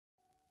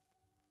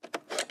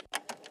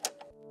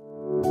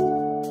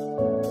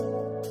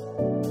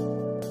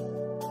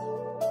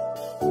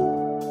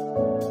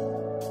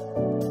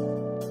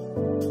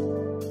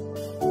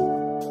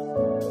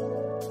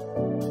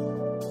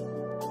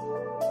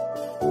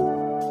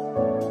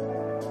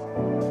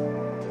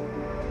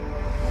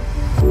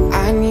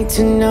I need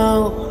to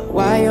know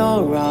why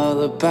you're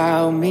all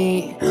about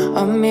me.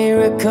 A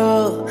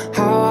miracle,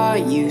 how are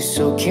you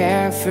so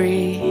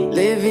carefree?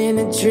 Living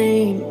a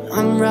dream,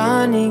 I'm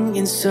running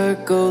in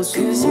circles.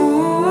 'Cause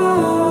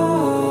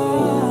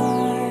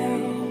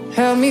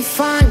help me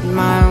find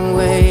my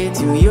way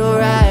through your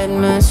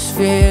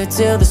atmosphere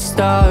till the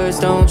stars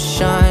don't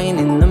shine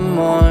in the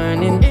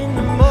morning.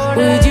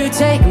 Would you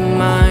take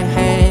my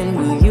hand?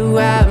 Will you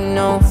have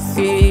no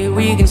fear?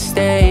 We can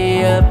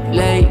stay up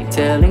late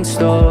telling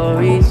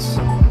stories.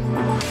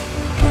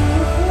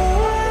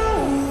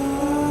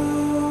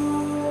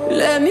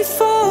 Let me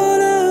fall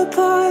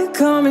apart,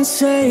 come and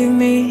save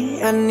me.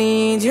 I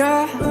need you.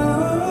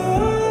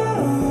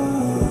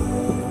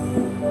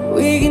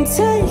 We can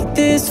take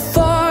this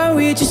far,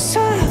 we just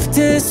have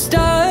to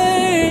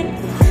start.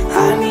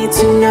 I need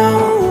to know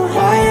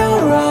why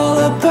you're all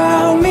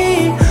about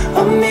me.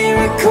 A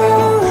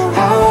miracle,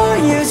 how are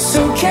you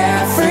so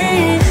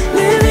carefree?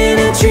 Living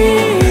a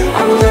dream,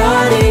 I'm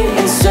running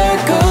in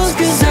circles.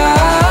 'Cause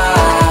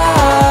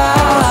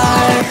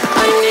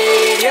I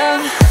need you.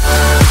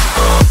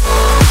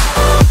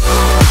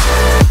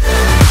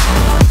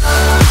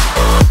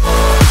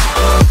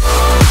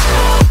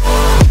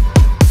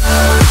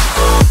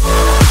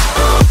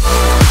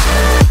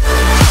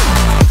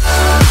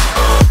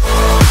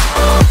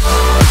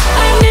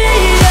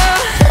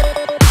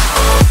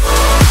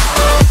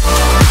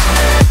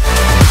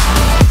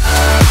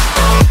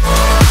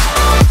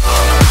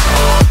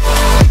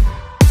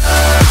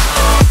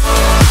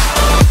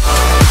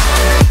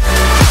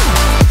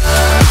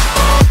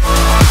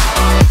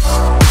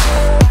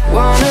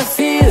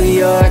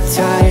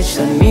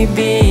 Let me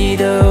be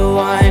the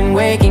one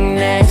waking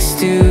next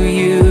to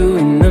you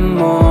in the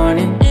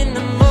morning.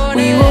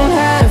 We won't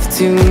have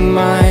too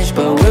much,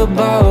 but we'll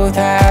both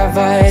have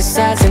us.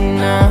 That's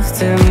enough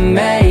to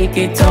make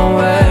it, don't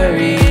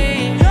worry.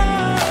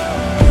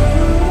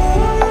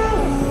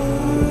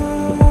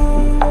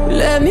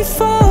 Let me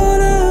fall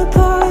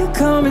apart,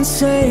 come and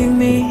save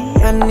me.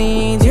 I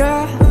need you.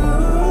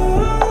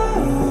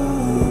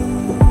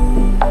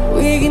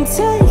 We can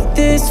take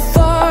this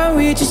far,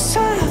 we just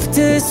have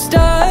to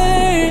start.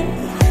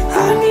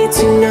 I need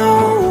to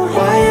know